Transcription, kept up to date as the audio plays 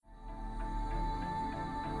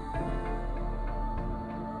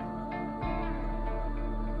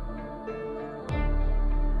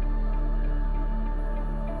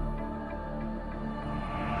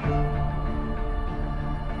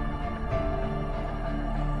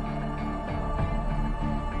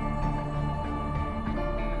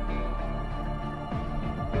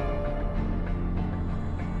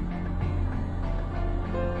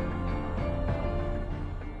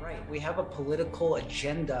have a political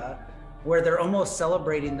agenda where they're almost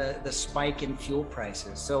celebrating the spike in fuel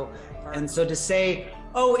prices. So to say,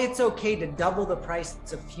 oh, it's okay to double the price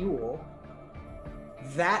of fuel,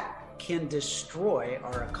 that can destroy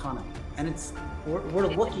our economy. And we're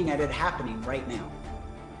looking at it happening right now.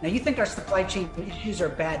 Now, you think our supply chain issues are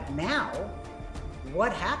bad now.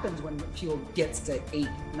 What happens when fuel gets to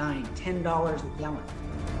 $8, $9, $10 a gallon?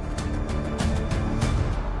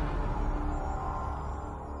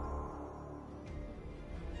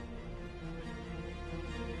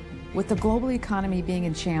 With the global economy being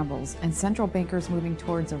in shambles and central bankers moving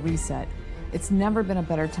towards a reset, it's never been a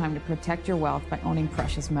better time to protect your wealth by owning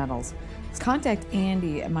precious metals. Contact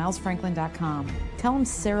Andy at milesfranklin.com. Tell him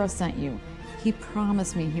Sarah sent you. He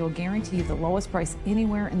promised me he will guarantee you the lowest price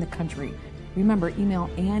anywhere in the country. Remember, email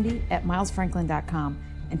Andy at milesfranklin.com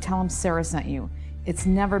and tell him Sarah sent you. It's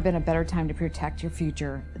never been a better time to protect your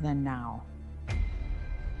future than now.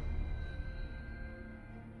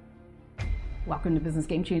 Welcome to Business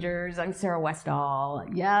Game Changers. I'm Sarah Westall.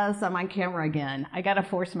 Yes, I'm on camera again. I got to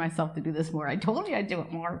force myself to do this more. I told you I'd do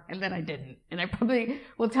it more, and then I didn't. And I probably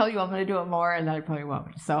will tell you I'm going to do it more, and then I probably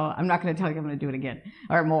won't. So I'm not going to tell you I'm going to do it again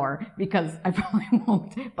or more, because I probably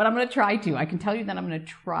won't. But I'm going to try to. I can tell you that I'm going to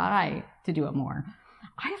try to do it more.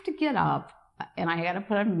 I have to get up, and I got to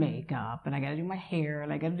put on makeup, and I got to do my hair,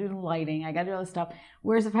 and I got to do the lighting. I got to do all this stuff.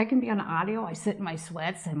 Whereas if I can be on audio, I sit in my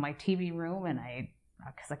sweats in my TV room, and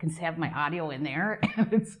because I can have my audio in there,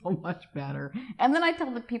 and it's so much better. And then I tell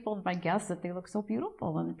the people, my guests, that they look so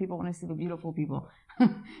beautiful, and the people want to see the beautiful people.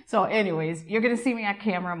 So anyways, you're going to see me on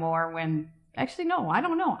camera more when, actually, no, I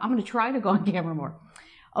don't know. I'm going to try to go on camera more.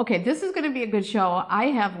 Okay, this is going to be a good show. I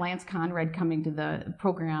have Lance Conrad coming to the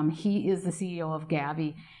program. He is the CEO of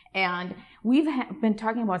Gavi, and we've been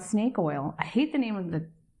talking about snake oil. I hate the name of the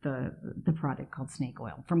product called snake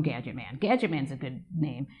oil from Gadget Man. Gadget Man's a good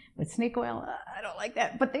name, but snake oil, I don't like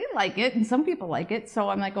that. But they like it, and some people like it, so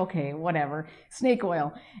I'm like, okay, whatever. Snake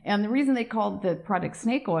oil. And the reason they called the product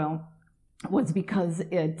snake oil was because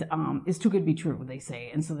it is too good to be true, they say,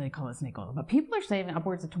 and so they call it snake oil. But people are saving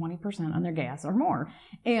upwards of 20% on their gas or more.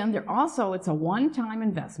 And they're also, it's a one-time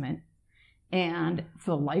investment, and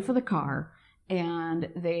for the life of the car, and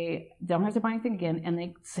they don't have to buy anything again, and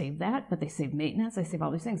they save that, but they save maintenance, they save all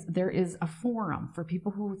these things. There is a forum for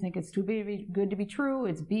people who think it's too good to be true,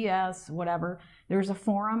 it's BS, whatever. There's a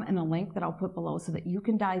forum and a link that I'll put below so that you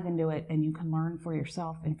can dive into it and you can learn for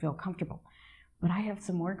yourself and feel comfortable. But I have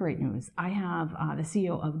some more great news. I have the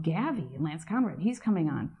CEO of Gavi, Lance Conrad. He's coming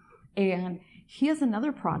on, and he has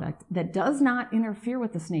another product that does not interfere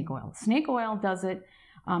with the snake oil. Snake oil does it,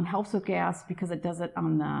 helps with gas because it does it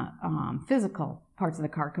on the physical parts of the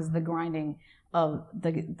car, because the grinding of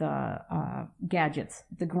the gadgets,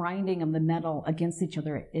 the grinding of the metal against each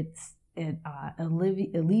other, it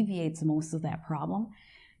alleviates most of that problem.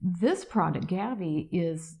 This product, Gavi,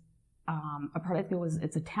 is a product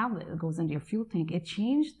it's a tablet that goes into your fuel tank. It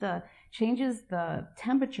changes the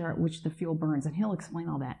temperature at which the fuel burns, and he'll explain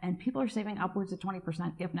all that. And people are saving upwards of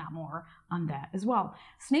 20%, if not more, on that as well.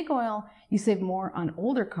 Snake oil, you save more on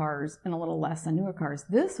older cars and a little less on newer cars.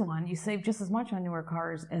 This one, you save just as much on newer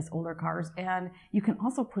cars as older cars, and you can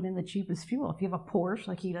also put in the cheapest fuel. If you have a Porsche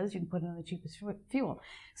like he does, you can put in the cheapest fuel.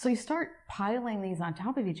 So you start piling these on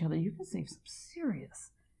top of each other, you can save some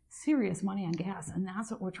serious money on gas, and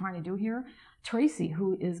that's what we're trying to do here. Tracy,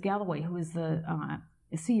 who is Galloway, who is the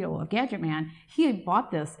CEO of Gadget Man, he had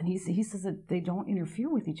bought this, and he says that they don't interfere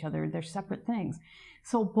with each other. They're separate things.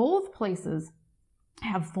 So both places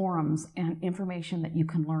have forums and information that you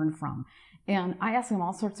can learn from. And I ask him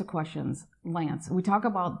all sorts of questions. Lance, we talk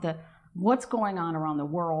about what's going on around the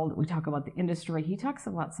world. We talk about the industry. He talks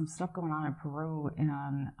about some stuff going on in Peru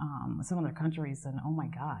and some other countries, and oh my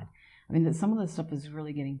God. I mean, some of this stuff is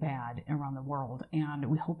really getting bad around the world, and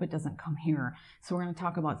we hope it doesn't come here. So we're going to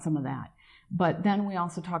talk about some of that. But then we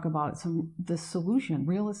also talk about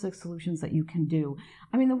realistic solutions that you can do.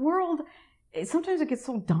 I mean, the world, sometimes it gets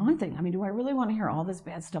so daunting. I mean, do I really want to hear all this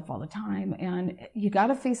bad stuff all the time? And you got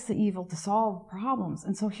to face the evil to solve problems.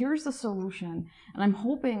 And so here's the solution. And I'm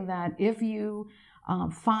hoping that if you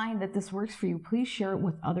find that this works for you, please share it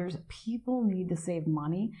with others. People need to save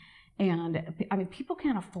money. And I mean, people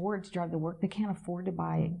can't afford to drive to work. They can't afford to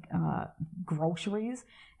buy groceries.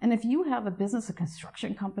 And if you have a business, a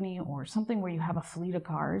construction company, or something where you have a fleet of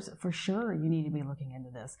cars, for sure you need to be looking into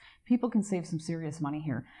this. People can save some serious money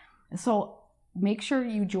here. So make sure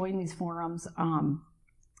you join these forums.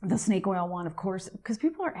 The snake oil one, of course, because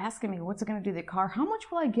people are asking me, what's it going to do to the car? How much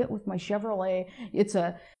will I get with my Chevrolet? It's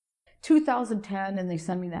a 2010, and they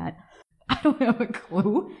send me that. I don't have a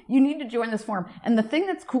clue. You need to join this forum. And the thing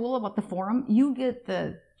that's cool about the forum, you get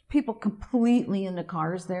the people completely into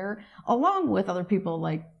cars there, along with other people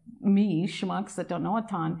like me, schmucks that don't know a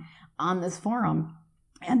ton, on this forum.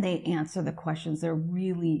 And they answer the questions. They're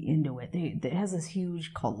really into it. It has this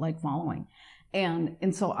huge cult-like following.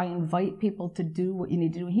 And so I invite people to do what you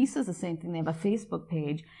need to do. And he says the same thing. They have a Facebook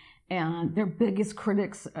page, and their biggest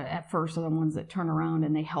critics at first are the ones that turn around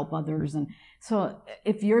and they help others. And so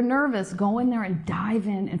if you're nervous, go in there and dive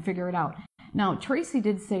in and figure it out. Now, Tracy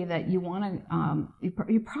did say that you want to,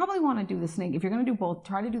 you probably want to do the snake. If you're going to do both,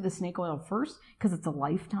 try to do the snake oil first, because it's a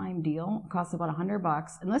lifetime deal. It costs about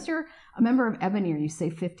 $100. Unless you're a member of Ebonier, you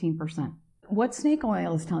save 15%. What snake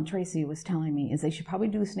oil is telling, Tracy was telling me, is they should probably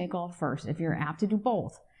do snake oil first. If you're apt to do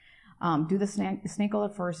both, do the snake oil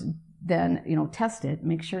first, then, test it,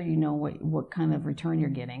 make sure you know what kind of return you're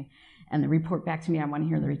getting, and then report back to me. I want to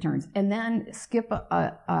hear the returns. And then skip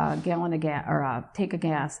a gallon of gas, or take a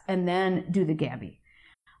gas, and then do the Gabby.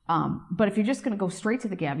 But if you're just going to go straight to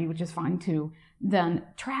the Gabby, which is fine too, then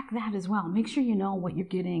track that as well. Make sure you know what you're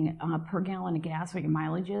getting per gallon of gas, what your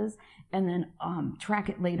mileage is, and then track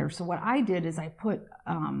it later. So what I did is I put,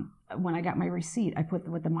 when I got my receipt, I put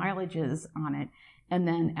what the mileage is on it. And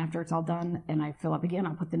then after it's all done and I fill up again,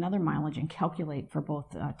 I'll put another mileage and calculate for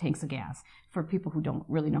both tanks of gas for people who don't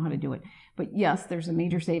really know how to do it. But yes, there's a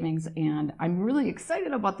major savings, and I'm really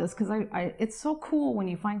excited about this because it's so cool when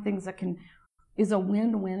you find things that is a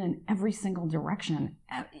win-win in every single direction.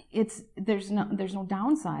 There's no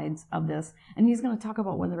downsides of this. And he's going to talk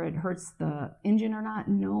about whether it hurts the engine or not.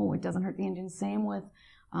 No, it doesn't hurt the engine. Same with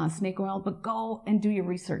snake oil, but go and do your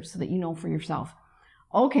research so that you know for yourself.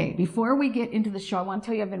 Okay, before we get into the show, I want to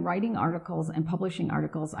tell you I've been writing articles and publishing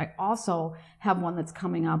articles. I also have one that's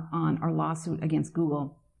coming up on our lawsuit against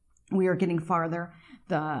Google. We are getting farther.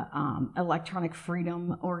 The Electronic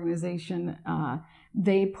Freedom Organization,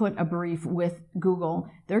 they put a brief with Google.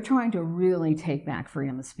 They're trying to really take back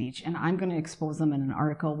freedom of speech, and I'm going to expose them in an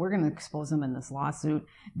article. We're going to expose them in this lawsuit.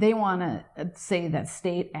 They want to say that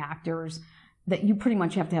state actors, that you pretty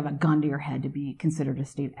much have to have a gun to your head to be considered a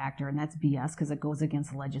state actor, and that's BS because it goes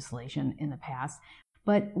against legislation in the past.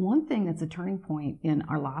 But one thing that's a turning point in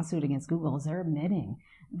our lawsuit against Google is they're admitting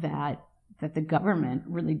that the government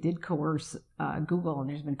really did coerce Google, and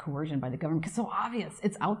there's been coercion by the government because it's so obvious,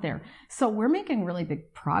 it's out there. So we're making really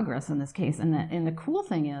big progress in this case, and the cool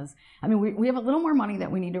thing is, I mean, we have a little more money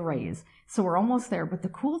that we need to raise, so we're almost there. But the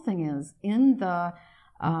cool thing is, in the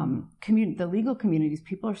legal communities,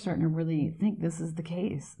 people are starting to really think this is the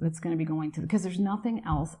case that's going to be going to, because there's nothing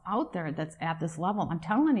else out there that's at this level. I'm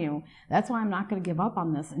telling you, that's why I'm not going to give up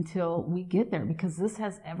on this until we get there, because this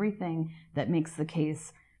has everything that makes the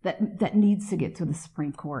case that needs to get to the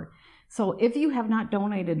Supreme Court. So if you have not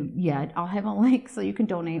donated yet, I'll have a link so you can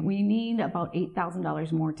donate. We need about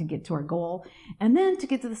 $8,000 more to get to our goal. And then to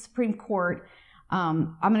get to the Supreme Court,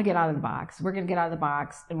 I'm going to get out of the box. We're going to get out of the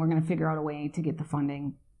box, and we're going to figure out a way to get the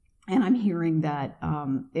funding. And I'm hearing that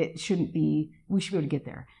we should be able to get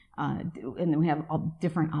there. And then we have all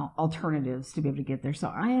different alternatives to be able to get there. So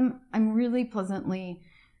I'm really pleasantly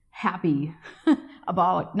happy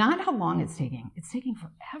about not how long it's taking. It's taking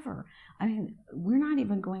forever. I mean, we're not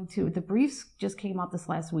even going to, the briefs just came out this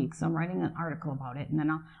last week, so I'm writing an article about it, and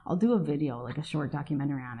then I'll do a video, like a short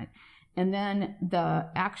documentary on it. And then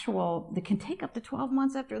they can take up to 12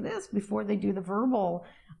 months after this before they do the verbal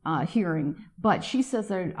hearing. But she says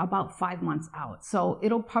they're about 5 months out. So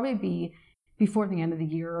it'll probably be before the end of the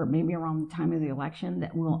year, or maybe around the time of the election,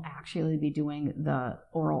 that we'll actually be doing the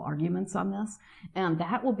oral arguments on this. And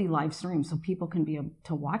that will be live streamed, so people can be able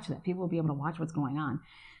to watch that. People will be able to watch what's going on.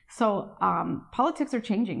 So politics are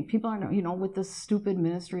changing. People are, with the stupid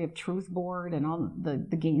Ministry of Truth board and all the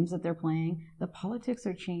games that they're playing, the politics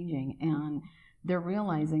are changing, and they're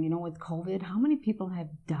realizing, with COVID, how many people have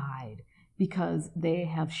died because they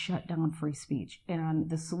have shut down free speech.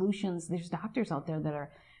 And the solutions, there's doctors out there that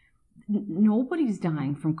are, nobody's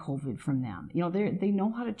dying from COVID from them. They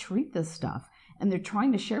know how to treat this stuff, and they're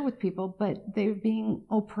trying to share with people, but they're being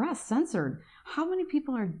oppressed, censored. How many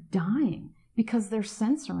people are dying because they're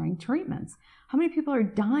censoring treatments? How many people are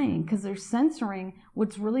dying because they're censoring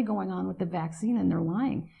what's really going on with the vaccine, and they're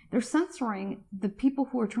lying? They're censoring the people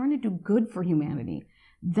who are trying to do good for humanity.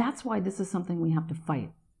 That's why this is something we have to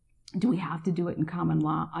fight. Do we have to do it in common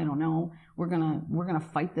law? I don't know. We're gonna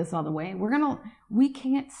fight this all the way. We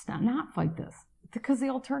can't not fight this, because the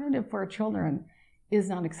alternative for our children is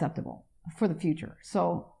not acceptable for the future.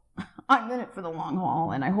 So I'm in it for the long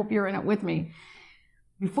haul, and I hope you're in it with me.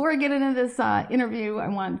 Before I get into this interview, I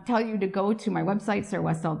want to tell you to go to my website,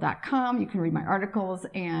 sarahwestall.com. You can read my articles,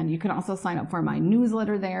 and you can also sign up for my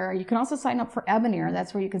newsletter there. You can also sign up for Ebonier.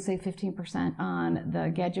 That's where you can save 15% on the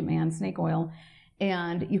Gadget Man snake oil.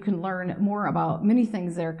 And you can learn more about many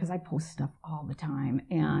things there because I post stuff all the time.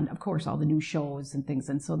 And of course, all the new shows and things.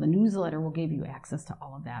 And so the newsletter will give you access to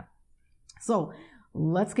all of that. So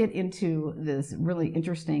let's get into this really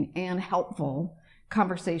interesting and helpful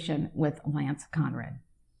conversation with Lance Conrad.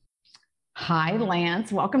 Hi,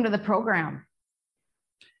 Lance. Welcome to the program.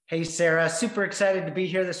 Hey, Sarah. Super excited to be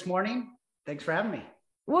here this morning. Thanks for having me.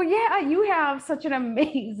 Well, yeah, you have such an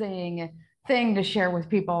amazing thing to share with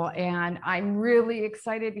people. And I'm really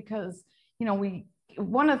excited because,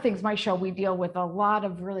 one of the things, my show, we deal with a lot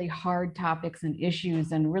of really hard topics and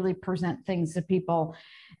issues and really present things to people.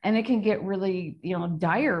 And it can get really,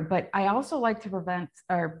 dire, but I also like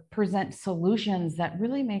to present solutions that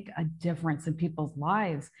really make a difference in people's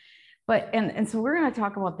lives. But, and so we're going to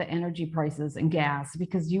talk about the energy prices and gas,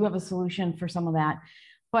 because you have a solution for some of that.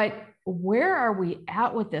 But where are we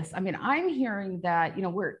at with this? I mean, I'm hearing that,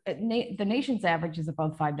 the nation's average is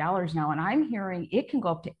above $5 now, and I'm hearing it can go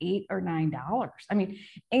up to $8 or $9. I mean,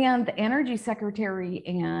 and the energy secretary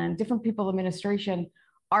and different people in administration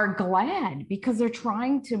are glad because they're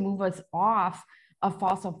trying to move us off of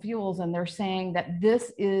fossil fuels. And they're saying that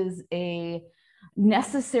this is a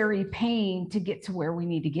necessary pain to get to where we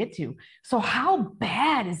need to get to. So how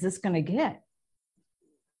bad is this going to get?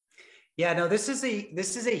 Yeah, no, this is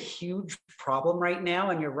a huge problem right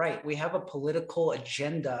now. And you're right. We have a political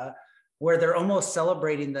agenda where they're almost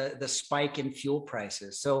celebrating the spike in fuel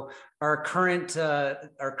prices. So our current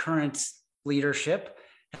leadership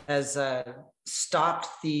has stopped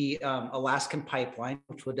the Alaskan pipeline,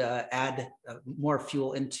 which would add more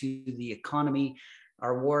fuel into the economy.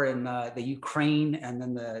 Our war in the Ukraine, and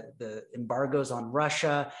then the embargoes on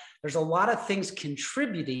Russia. There's a lot of things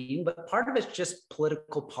contributing, but part of it's just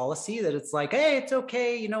political policy that it's like, hey, it's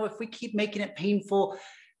okay. If we keep making it painful,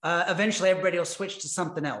 eventually everybody will switch to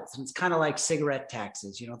something else. And it's kind of like cigarette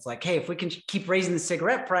taxes. It's like, hey, if we can keep raising the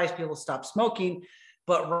cigarette price, people will stop smoking.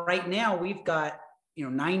 But right now we've got,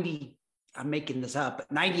 I'm making this up, but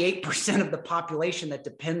 98% of the population that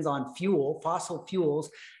depends on fossil fuels,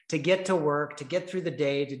 to get to work, to get through the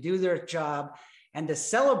day, to do their job, and to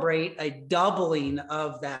celebrate a doubling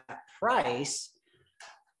of that price.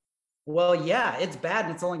 Well, yeah, it's bad,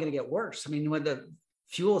 and it's only going to get worse. I mean, when the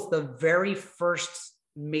fuel is the very first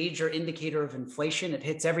major indicator of inflation, it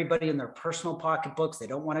hits everybody in their personal pocketbooks. They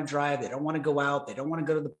don't want to drive. They don't want to go out. They don't want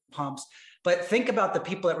to go to the pumps. But think about the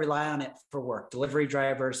people that rely on it for work: delivery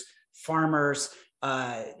drivers, farmers,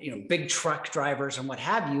 big truck drivers, and what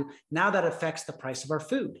have you. Now that affects the price of our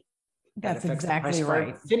food. That's that affects exactly the price right.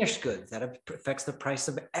 of our finished goods. That affects the price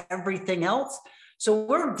of everything else. So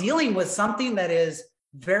we're dealing with something that is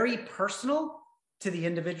very personal to the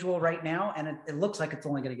individual right now, and it looks like it's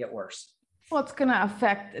only going to get worse. Well, it's going to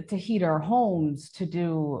affect to heat our homes, to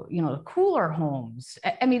do, cool our homes.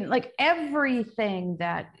 I mean, like everything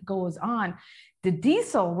that goes on. The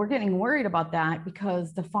diesel, we're getting worried about that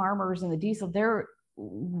because the farmers and the diesel,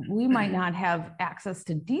 we might not have access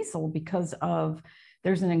to diesel because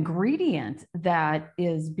there's an ingredient that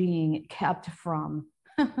is being kept from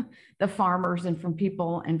the farmers and from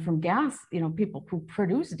people and from gas, people who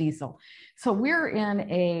produce diesel. So we're in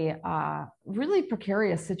a really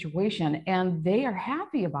precarious situation, and they are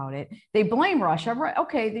happy about it. They blame Russia. Right?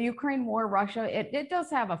 Okay, the Ukraine war, Russia, it does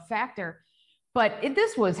have a factor, but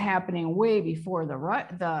this was happening way before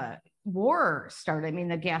the war started. I mean,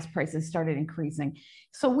 the gas prices started increasing.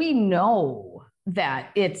 So we know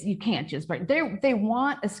that you can't just, but they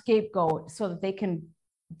want a scapegoat so that they can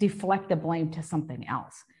deflect the blame to something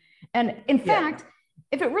else. And in fact,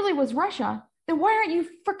 if it really was Russia, then why aren't you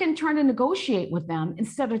freaking trying to negotiate with them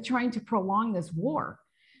instead of trying to prolong this war?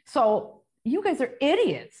 So you guys are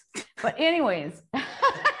idiots. But anyways,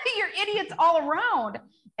 you're idiots all around.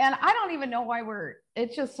 And I don't even know why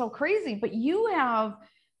it's just so crazy. But you have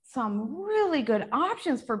some really good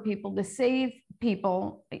options for people to save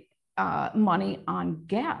people money on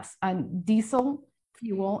gas, on diesel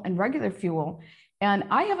fuel and regular fuel. And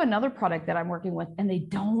I have another product that I'm working with, and they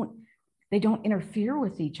don't interfere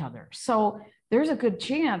with each other. So there's a good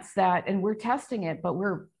chance that, and we're testing it, but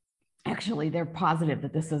they're positive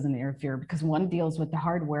that this doesn't interfere because one deals with the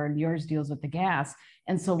hardware and yours deals with the gas.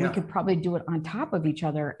 And so we could probably do it on top of each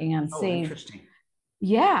other and save. Interesting.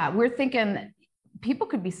 Yeah, we're thinking people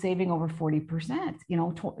could be saving over 40%.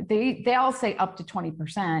 They all say up to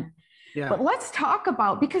 20%. Yeah. But let's talk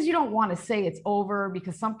about, because you don't want to say it's over,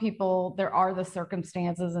 because some people, there are the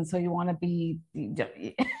circumstances, and so you want to be,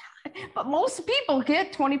 but most people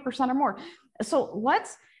get 20% or more. So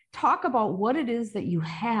let's talk about what it is that you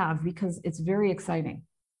have, because it's very exciting.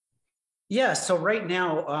 Yeah. So right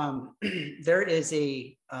now, there is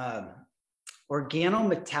a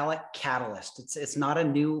organometallic catalyst. It's not a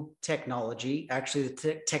new technology. Actually,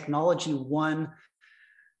 the technology won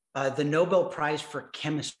the Nobel Prize for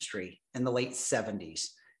Chemistry in the late 70s.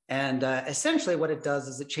 And essentially what it does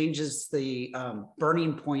is it changes the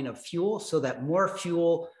burning point of fuel so that more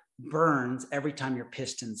fuel burns every time your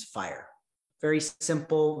pistons fire. Very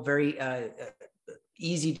simple, very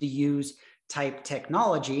easy to use type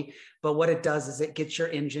technology. But what it does is it gets your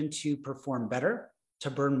engine to perform better,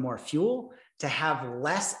 to burn more fuel, to have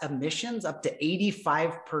less emissions, up to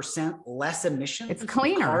 85% less emissions. It's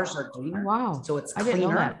cleaner. Cars are cleaner. Wow. So it's I cleaner. didn't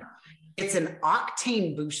know that. It's an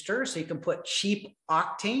octane booster, so you can put cheap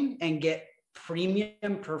octane and get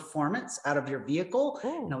premium performance out of your vehicle.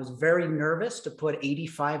 Ooh. And I was very nervous to put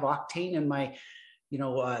 85 octane in my,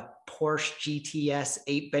 Porsche GTS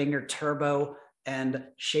 8-banger turbo and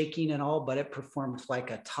shaking and all, but it performed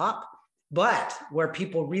like a top. But where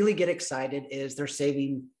people really get excited is they're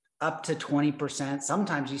saving up to 20%.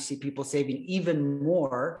 Sometimes you see people saving even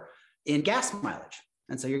more in gas mileage.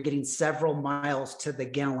 And so you're getting several miles to the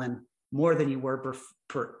gallon more than you were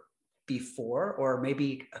before, or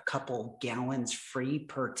maybe a couple gallons free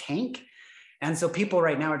per tank. And so people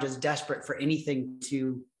right now are just desperate for anything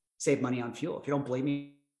to save money on fuel. If you don't believe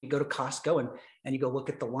me, you go to Costco and you go look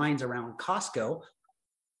at the lines around Costco.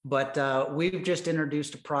 But we've just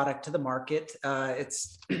introduced a product to the market.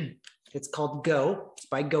 It's called Go. It's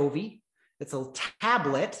by Govee. It's a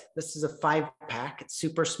tablet. This is a 5-pack. It's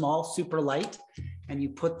super small, super light. And you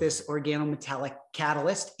put this organometallic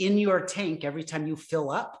catalyst in your tank every time you fill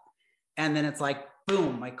up. And then it's like,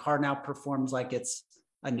 boom, my car now performs like it's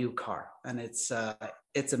a new car. And it's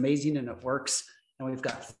amazing and it works. And we've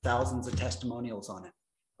got thousands of testimonials on it.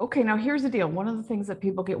 Okay, now here's the deal. One of the things that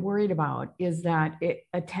people get worried about is that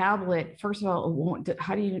a tablet, first of all, it won't.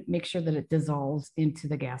 How do you make sure that it dissolves into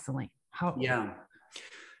the gasoline? Yeah.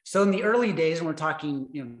 So in the early days, and we're talking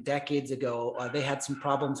decades ago, they had some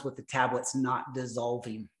problems with the tablets not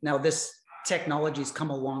dissolving. Now this technology's come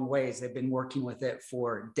a long ways. They've been working with it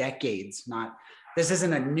for decades. This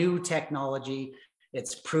isn't a new technology.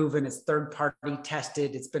 It's proven. It's third-party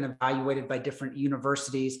tested. It's been evaluated by different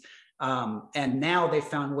universities. And now they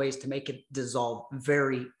found ways to make it dissolve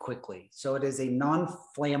very quickly. So it is a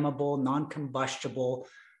non-flammable, non-combustible.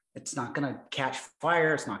 It's not going to catch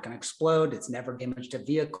fire. It's not going to explode. It's never damaged a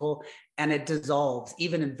vehicle. And it dissolves.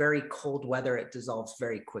 Even in very cold weather, it dissolves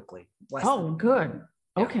very quickly. Good.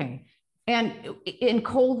 Yeah. Okay. And in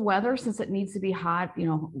cold weather, since it needs to be hot,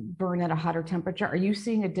 burn at a hotter temperature, are you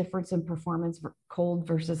seeing a difference in performance for cold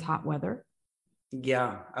versus hot weather?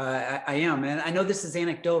 Yeah, I am. And I know this is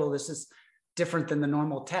anecdotal. This is different than the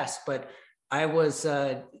normal test, but I was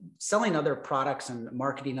selling other products and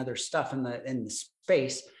marketing other stuff in the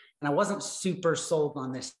space. And I wasn't super sold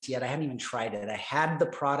on this yet. I hadn't even tried it. I had the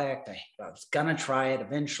product. I was going to try it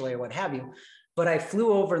eventually or what have you. But I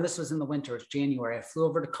flew over, and this was in the winter, it's January. I flew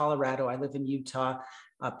over to Colorado. I live in Utah,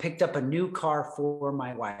 picked up a new car for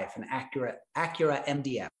my wife, an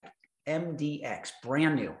Acura MDX,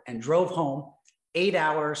 brand new, and drove home 8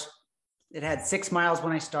 hours. It had 6 miles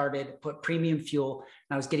when I started, put premium fuel,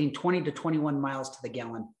 and I was getting 20 to 21 miles to the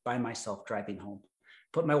gallon by myself driving home.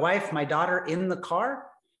 Put my wife, my daughter in the car,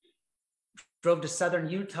 drove to southern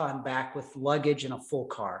Utah and back with luggage and a full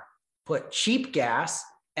car, put cheap gas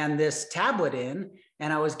and this tablet in,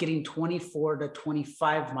 and I was getting 24 to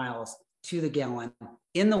 25 miles to the gallon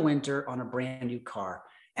in the winter on a brand new car.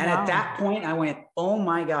 And At that point I went, oh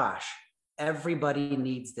my gosh, everybody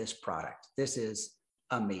needs this product. This is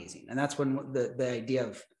amazing. And that's when the idea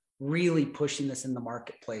of really pushing this in the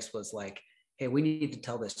marketplace was like, hey, we need to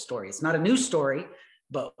tell this story. It's not a new story,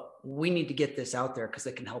 but we need to get this out there because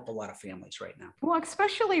it can help a lot of families right now. Well,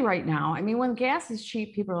 especially right now. I mean, when gas is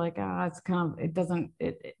cheap, people are like, it's kind of, it doesn't,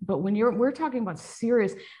 but when we're talking about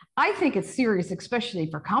serious, I think it's serious,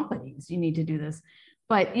 especially for companies. You need to do this.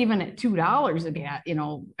 But even at $2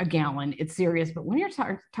 a gallon, it's serious. But when you're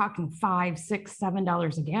talking $5, $6,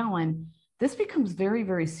 $7 a gallon, this becomes very,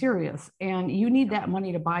 very serious. And you need that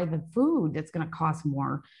money to buy the food that's going to cost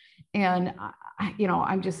more. And,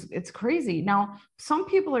 it's crazy. Now, some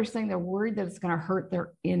people are saying they're worried that it's going to hurt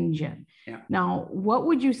their engine. Yeah. Now, what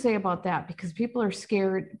would you say about that? Because people are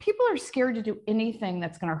scared. People are scared to do anything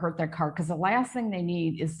that's going to hurt their car because the last thing they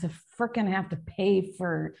need is to fricking have to pay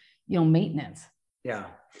for, maintenance. Yeah.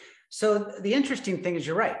 So the interesting thing is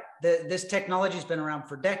you're right. This technology has been around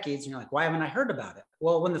for decades. And you're like, why haven't I heard about it?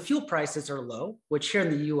 Well, when the fuel prices are low, which here in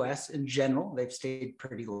the US in general, they've stayed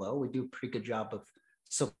pretty low. We do a pretty good job of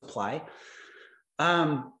supply.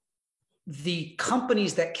 the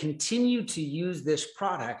companies that continue to use this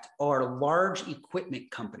product are large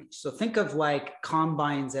equipment companies. So think of like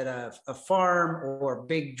combines at a farm, or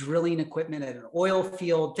big drilling equipment at an oil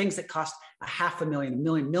field, things that cost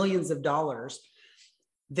 $500,000, millions of dollars.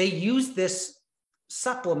 They use this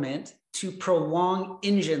supplement to prolong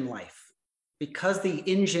engine life. Because the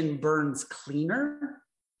engine burns cleaner,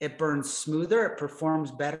 it burns smoother, it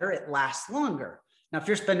performs better, it lasts longer. Now, if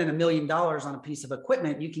you're spending $1 million on a piece of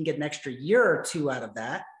equipment, you can get an extra year or two out of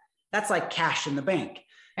that. That's like cash in the bank.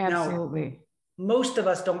 Absolutely. Now, most of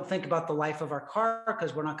us don't think about the life of our car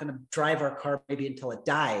because we're not going to drive our car maybe until it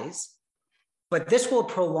dies. But this will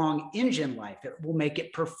prolong engine life. It will make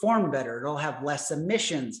it perform better. It'll have less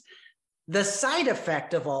emissions. The side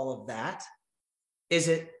effect of all of that is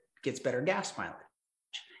it gets better gas mileage.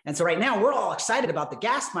 And so right now we're all excited about the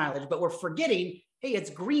gas mileage, but we're forgetting, hey,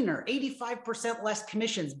 it's greener, 85% less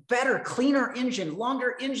emissions, better, cleaner engine,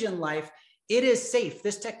 longer engine life. It is safe.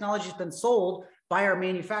 This technology has been sold by our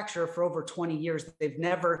manufacturer for over 20 years. They've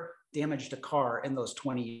never damaged a car in those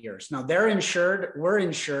 20 years. Now they're insured, we're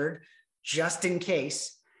insured just in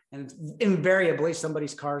case. And invariably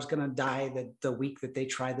somebody's car is going to die the week that they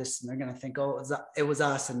try this, and they're going to think, oh, it was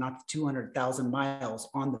us and not 200,000 miles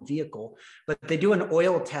on the vehicle. But they do an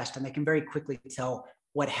oil test and they can very quickly tell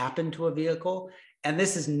what happened to a vehicle. And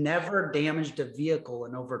this has never damaged a vehicle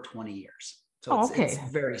in over 20 years. So it's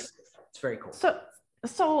very cool.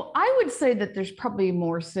 So I would say that there's probably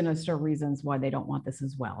more sinister reasons why they don't want this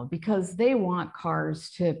as well, because they want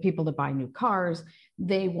people to buy new cars.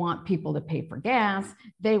 They want people to pay for gas.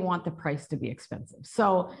 They want the price to be expensive.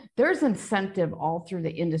 So there's incentive all through the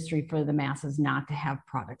industry for the masses not to have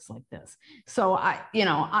products like this. So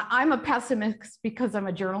I'm a pessimist because I'm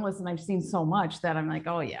a journalist and I've seen so much that I'm like,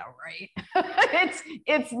 oh yeah, right.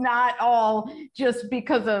 it's not all just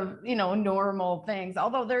because of, normal things,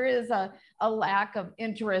 although there is a lack of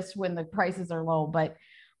interest when the prices are low. But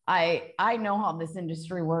I know how this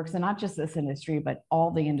industry works, and not just this industry, but all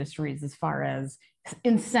the industries, as far as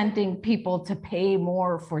incenting people to pay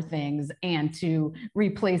more for things and to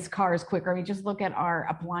replace cars quicker. I mean, just look at our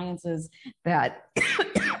appliances that,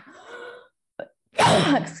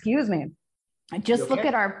 excuse me, just look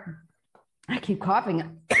at I keep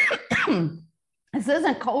coughing. This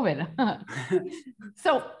isn't COVID.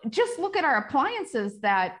 So just look at our appliances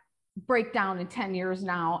that break down in 10 years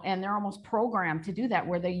now, and they're almost programmed to do that,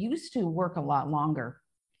 where they used to work a lot longer.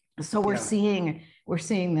 So we're seeing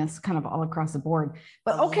this kind of all across the board.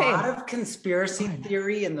 But a lot of conspiracy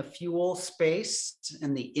theory in the fuel space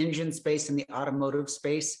and the engine space and the automotive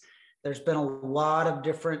space. There's been a lot of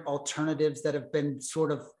different alternatives that have been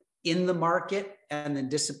sort of in the market and then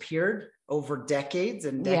disappeared over decades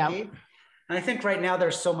and decades. Yeah. And I think right now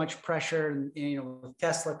there's so much pressure, with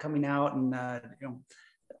Tesla coming out and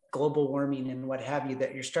global warming and what have you,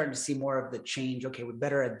 that you're starting to see more of the change. Okay, we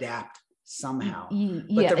better adapt somehow.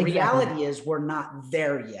 But the reality is we're not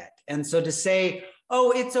there yet. And so to say,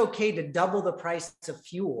 oh, it's okay to double the price of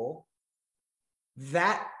fuel,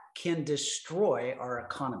 that can destroy our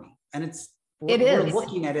economy. And we're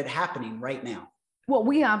looking at it happening right now. Well,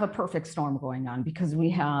 we have a perfect storm going on, because we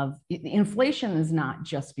have inflation is not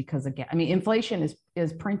just because of gas. I mean, inflation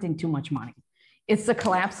is printing too much money. It's the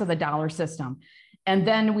collapse of the dollar system. And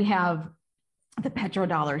then we have the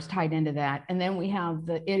petrodollars tied into that. And then we have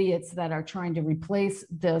the idiots that are trying to replace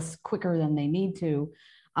this quicker than they need to,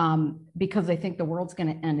 because they think the world's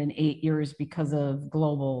going to end in 8 years because of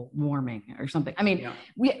global warming or something. I mean,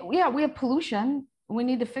 we have pollution. We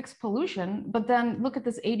need to fix pollution, but then look at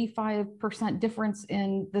this 85% difference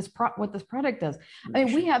in what this product does. I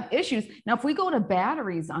mean, we have issues. Now, if we go to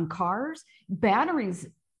batteries on cars, batteries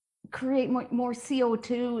create more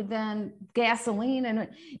CO2 than gasoline. And I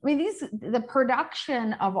mean, the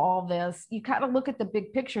production of all this, you kind of look at the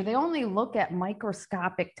big picture. They only look at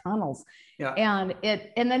microscopic tunnels. Yeah.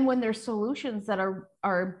 And then when there's solutions that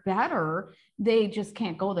are better, they just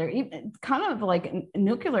can't go there. Even kind of like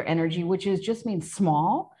nuclear energy, which just means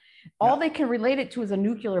small. All they can relate it to is a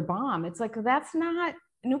nuclear bomb. It's like, that's not,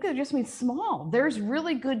 nuclear just means small. There's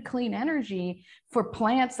really good clean energy for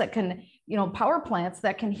plants that can, power plants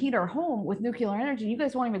that can heat our home with nuclear energy. You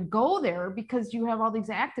guys won't even go there because you have all these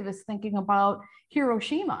activists thinking about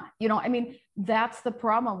Hiroshima. I mean, that's the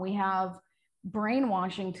problem. We have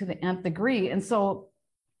brainwashing to the nth degree. And so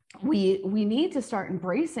we need to start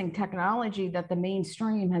embracing technology that the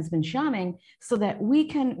mainstream has been shunning, so that we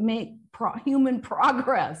can make human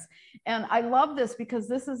progress. And I love this, because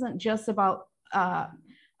this isn't just about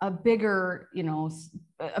a bigger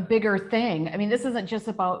thing. I mean, this isn't just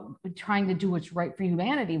about trying to do what's right for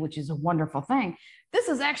humanity, which is a wonderful thing. this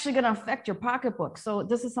is actually going to affect your pocketbook. So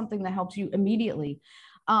this is something that helps you immediately.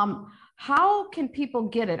 How can people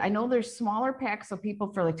get it? I know there's smaller packs, so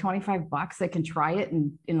people for like $25, they can try it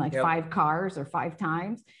in like 5 cars or 5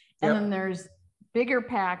 times. And then there's bigger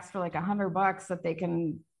packs for like $100 that they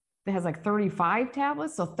can, that has like 35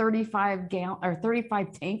 tablets. So 35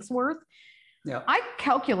 tanks worth. Yeah. I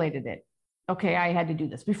calculated it. Okay. I had to do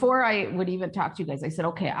this before I would even talk to you guys. I said,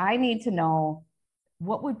 okay, I need to know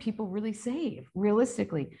what would people really save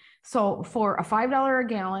realistically. So for a $5 a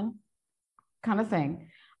gallon kind of thing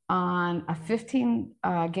on a 15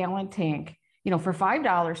 gallon tank, you know, for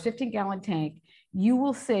 $5, 15 gallon tank, you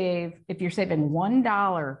will save, if you're saving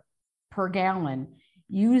 $1 per gallon,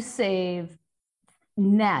 you save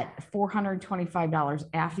net $425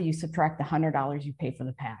 after you subtract the $100 you pay for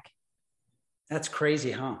the pack. That's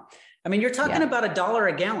crazy, huh? I mean, you're talking about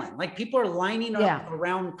 $1 a gallon. Like people are lining up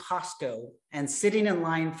around Costco and sitting in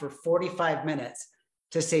line for 45 minutes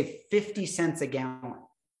to save 50 cents a gallon.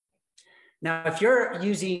 Now, if you're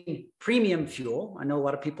using premium fuel, I know a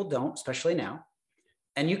lot of people don't, especially now,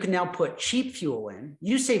 and you can now put cheap fuel in,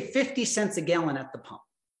 you save 50 cents a gallon at the pump.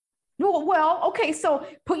 Well, okay, so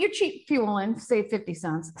put your cheap fuel in, save 50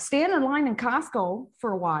 cents, stand in line in Costco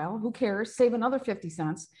for a while, who cares, save another 50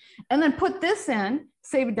 cents, and then put this in,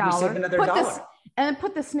 save $1, save another $1. And then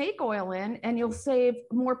put the snake oil in, and you'll save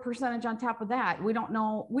more percentage on top of that. We don't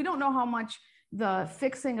know how much the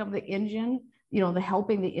fixing of the engine, you know, the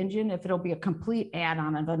helping the engine, if it'll be a complete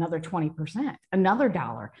add-on of another 20%, another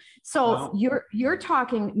 $1. So you're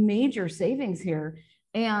talking major savings here.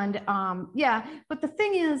 And but the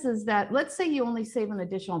thing is that let's say you only save an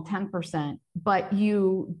additional 10%, but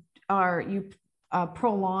you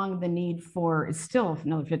prolong the need for, it's still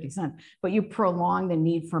another 50 cents, but you prolong the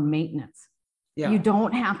need for maintenance. Yeah. You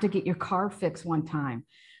don't have to get your car fixed one time.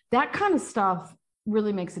 That kind of stuff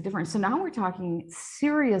really makes a difference. So now we're talking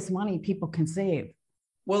serious money people can save.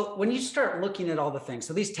 Well, when you start looking at all the things,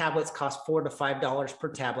 so these tablets cost $4 to $5 per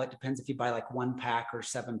tablet. Depends if you buy like 1 pack or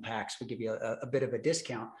 7 packs, we give you a bit of a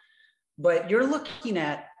discount. But you're looking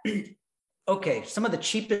at, okay, some of the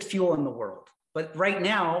cheapest fuel in the world. But right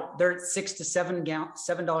now, they're at $6 to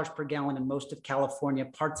 $7 per gallon in most of California.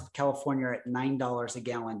 Parts of California are at $9 a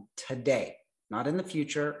gallon today, not in the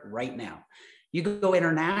future, right now. You go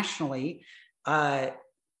internationally,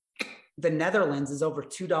 the Netherlands is over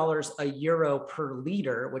 $2 a euro per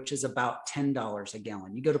liter, which is about $10 a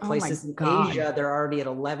gallon. You go to places in Asia, they're already at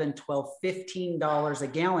 $11, $12, $15 a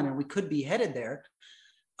gallon, and we could be headed there.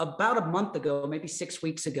 About a month ago, maybe 6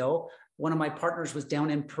 weeks ago, one of my partners was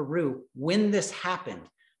down in Peru when this happened.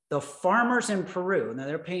 The farmers in Peru, now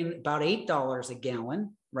they're paying about $8 a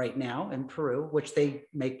gallon right now in Peru, which they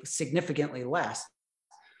make significantly less.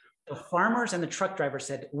 The farmers and the truck drivers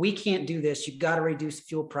said, we can't do this. You've got to reduce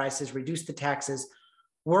fuel prices, reduce the taxes.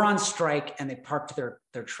 We're on strike, and they parked their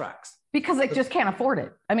trucks. Because they just can't afford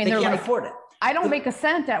it. I mean, they can't afford it. I don't make a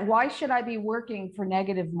cent at, why should I be working for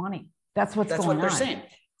negative money? That's what they're saying.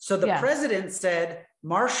 So the president said,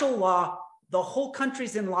 martial law, the whole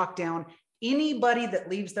country's in lockdown. Anybody that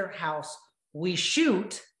leaves their house, we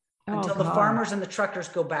shoot until the farmers and the truckers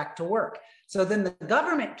go back to work. So then the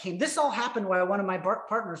government came, this all happened while one of my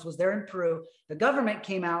partners was there in Peru. The government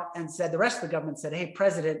came out and said, the rest of the government said, hey,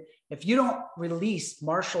 President, if you don't release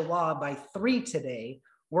martial law by 3 today,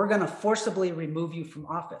 we're going to forcibly remove you from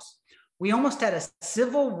office. We almost had a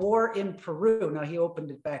civil war in Peru. Now he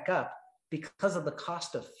opened it back up because of the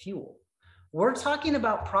cost of fuel. We're talking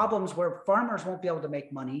about problems where farmers won't be able to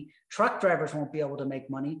make money, truck drivers won't be able to make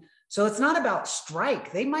money. So it's not about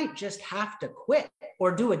strike. They might just have to quit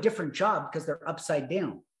or do a different job because they're upside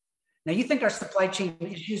down. Now, you think our supply chain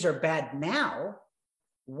issues are bad now.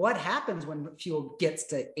 What happens when fuel gets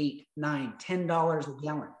to $8, $9, $10 a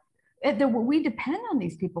gallon? We depend on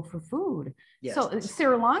these people for food. Yes. So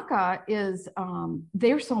Sri Lanka is,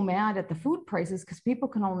 they're so mad at the food prices because people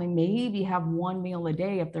can only maybe have 1 meal a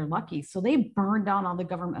day if they're lucky. So they burned down all the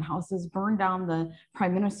government houses, burned down the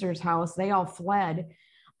prime minister's house. They all fled.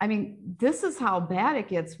 I mean, this is how bad it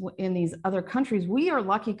gets in these other countries. We are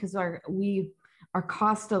lucky because our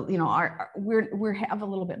cost of, we have a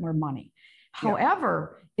little bit more money.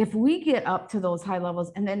 However, if we get up to those high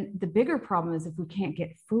levels, and then the bigger problem is if we can't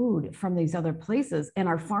get food from these other places and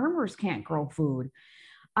our farmers can't grow food,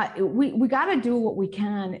 we got to do what we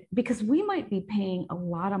can, because we might be paying a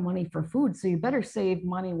lot of money for food. So you better save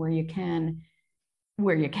money where you can,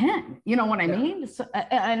 you know what I mean? So,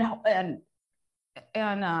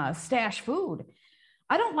 and stash food.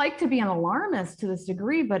 I don't like to be an alarmist to this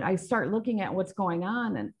degree, but I start looking at what's going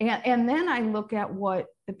on. And then I look at what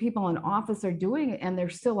the people in office are doing, and they're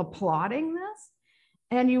still applauding this.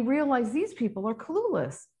 And you realize these people are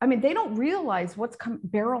clueless. I mean, they don't realize what's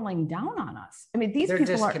barreling down on us. I mean, these They're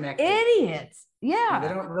people are disconnected. idiots. Yeah, they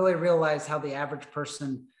Yeah. don't really realize how the average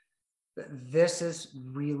person, this is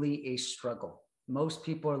really a struggle. Most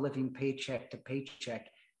people are living paycheck to paycheck,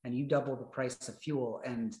 and you double the price of fuel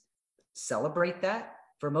and celebrate that.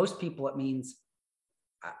 For most people, it means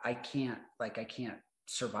I can't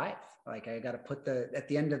survive. Like I got to put at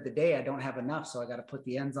the end of the day, I don't have enough. So I got to put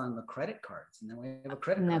the ends on the credit cards, and then we have a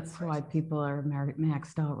credit card. And that's why people are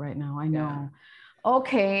maxed out right now. I know. Yeah.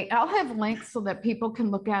 Okay, I'll have links so that people can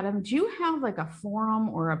look at them. Do you have like a forum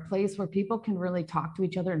or a place where people can really talk to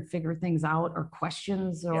each other and figure things out, or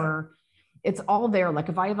questions, or it's all there? Like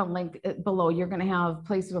if I have a link below, you're going to have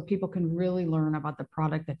places where people can really learn about the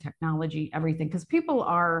product, the technology, everything. Because people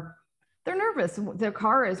they're nervous. Their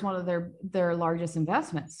car is one of their largest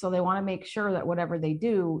investments. So they want to make sure that whatever they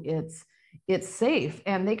do, it's safe,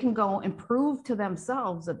 and they can go and prove to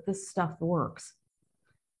themselves that this stuff works.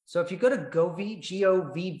 So if you go to Govvi,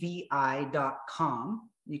 govvi.com,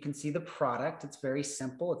 you can see the product. It's very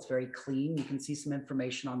simple. It's very clean. You can see some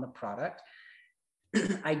information on the product.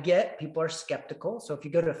 I get people are skeptical. So if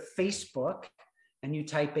you go to Facebook and you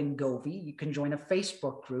type in Govvi, you can join a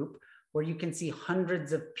Facebook group where you can see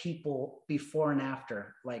hundreds of people before and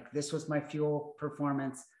after. Like, this was my fuel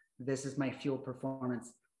performance. This is my fuel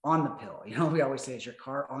performance on the pill. You know, we always say, is your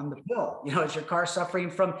car on the pill? You know, is your car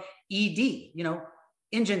suffering from ED? You know,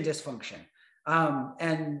 engine dysfunction.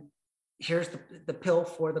 And here's the pill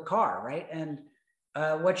for the car, right? And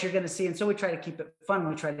what you're going to see, and so we try to keep it fun,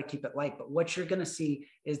 we try to keep it light, but what you're going to see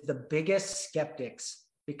is the biggest skeptics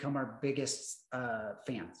become our biggest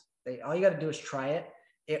fans. All you got to do is try it.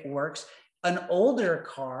 It works. An older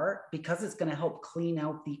car, because it's going to help clean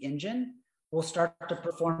out the engine, will start to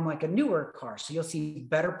perform like a newer car. So you'll see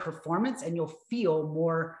better performance, and you'll feel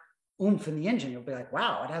more oomph in the engine. You'll be like,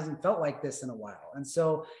 wow, it hasn't felt like this in a while. And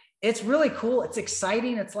so it's really cool. It's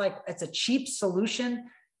exciting. It's a cheap solution.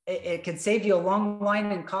 It can save you a long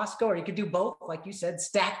line in Costco, or you could do both. Like you said,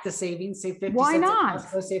 stack the savings, save 50 Why cents not? at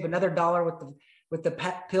Costco, save another $1 with the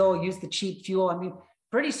pet pill, use the cheap fuel. I mean,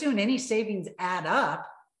 pretty soon any savings add up.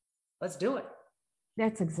 Let's do it.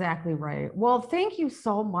 That's exactly right. Well, thank you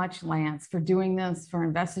so much, Lance, for doing this, for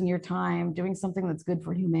investing your time, doing something that's good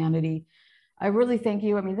for humanity. I really thank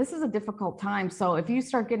you. I mean, this is a difficult time. So if you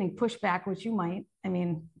start getting pushback, which you might, I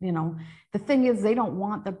mean, you know, the thing is, they don't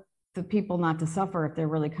want the people not to suffer if they're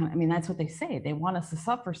really I mean, that's what they say. They want us to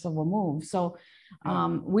suffer, so we'll move. So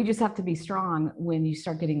we just have to be strong when you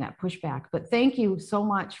start getting that pushback. But thank you so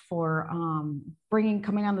much for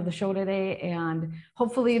coming onto the show today. And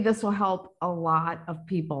hopefully this will help a lot of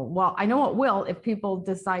people. Well, I know it will if people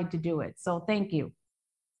decide to do it. So thank you.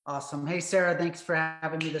 Awesome. Hey, Sarah, thanks for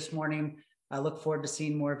having me this morning. I look forward to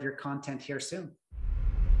seeing more of your content here soon.